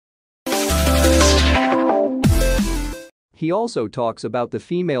He also talks about the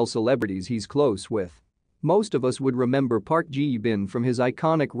female celebrities he's close with. Most of us would remember Park Ji-bin from his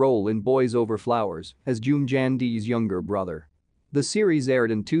iconic role in Boys Over Flowers as Jung Jan-dee's younger brother. The series aired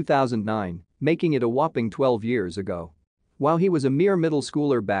in 2009, making it a whopping 12 years ago. While he was a mere middle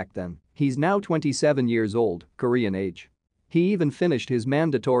schooler back then, he's now 27 years old, Korean age. He even finished his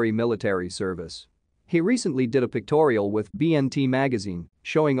mandatory military service. He recently did a pictorial with BNT magazine,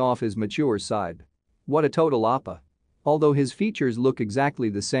 showing off his mature side. What a total oppa. Although his features look exactly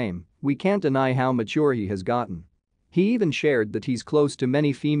the same, we can't deny how mature he has gotten. He even shared that he's close to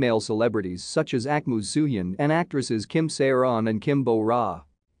many female celebrities such as Akmu Soohyun and actresses Kim Se-ron and Kim Bo-ra.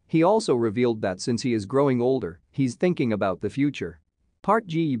 He also revealed that since he is growing older, he's thinking about the future. Park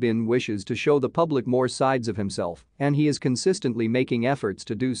Ji-bin wishes to show the public more sides of himself, and he is consistently making efforts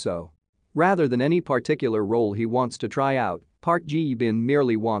to do so. Rather than any particular role he wants to try out, Park Ji-bin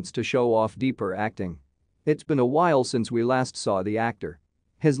merely wants to show off deeper acting. It's been a while since we last saw the actor.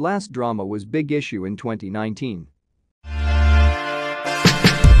 His last drama was Big Issue in 2019.